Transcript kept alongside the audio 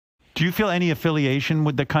Do you feel any affiliation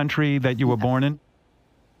with the country that you were born in?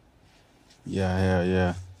 Yeah, hell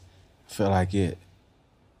yeah. I feel like it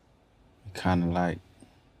kind of like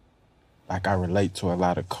I relate to a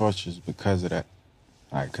lot of cultures because of that.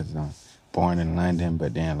 Like, cause I'm born in London,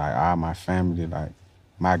 but then like all my family like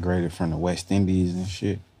migrated from the West Indies and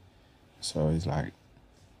shit. So it's like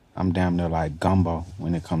I'm damn near like gumbo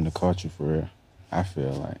when it come to culture for real. I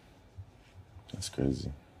feel like. That's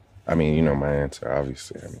crazy. I mean, you know my answer,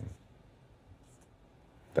 obviously. I mean,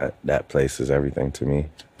 that place is everything to me.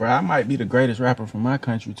 Bro, I might be the greatest rapper from my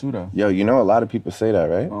country too, though. Yo, you know a lot of people say that,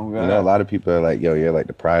 right? Oh, God. You know a lot of people are like, yo, you're like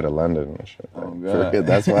the pride of London and shit. Like, oh, God. real,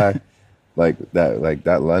 that's why, like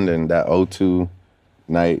that London, that O2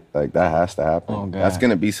 night, like that has to happen. Oh, God. That's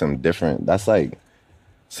gonna be some different, that's like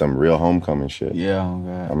some real homecoming shit. Yeah, oh,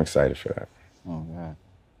 God. I'm excited for that. Oh, God.